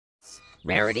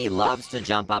Rarity loves to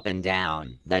jump up and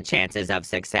down. The chances of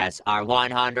success are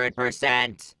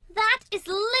 100%. That is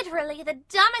literally the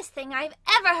dumbest thing I've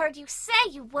ever heard you say,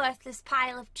 you worthless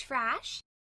pile of trash.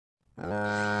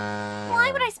 Why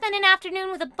would I spend an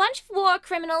afternoon with a bunch of war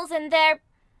criminals and their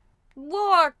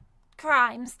war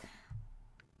crimes?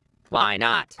 Why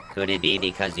not? Could it be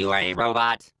because you are a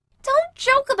robot? Don't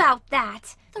joke about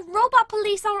that. The robot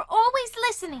police are always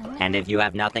listening. And if you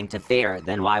have nothing to fear,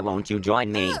 then why won't you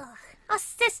join me? Ugh. A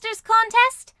sisters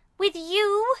contest? With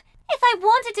you? If I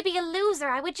wanted to be a loser,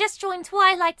 I would just join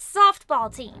Twilight's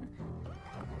softball team.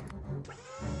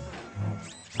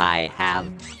 I have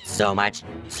so much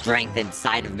strength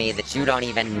inside of me that you don't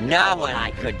even know what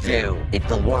I could do. If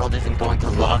the world isn't going to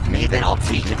love me, then I'll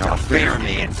teach it to fear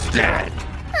me instead.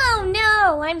 Oh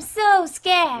no, I'm so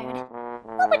scared.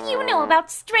 What would you know about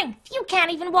strength? You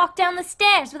can't even walk down the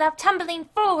stairs without tumbling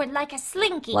forward like a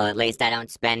slinky. Well, at least I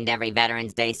don't spend every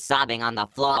Veterans Day sobbing on the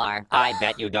floor. I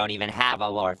bet you don't even have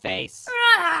a war face.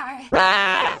 Rawr.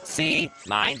 Ah, see?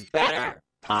 Mine's better.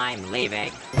 I'm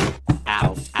leaving.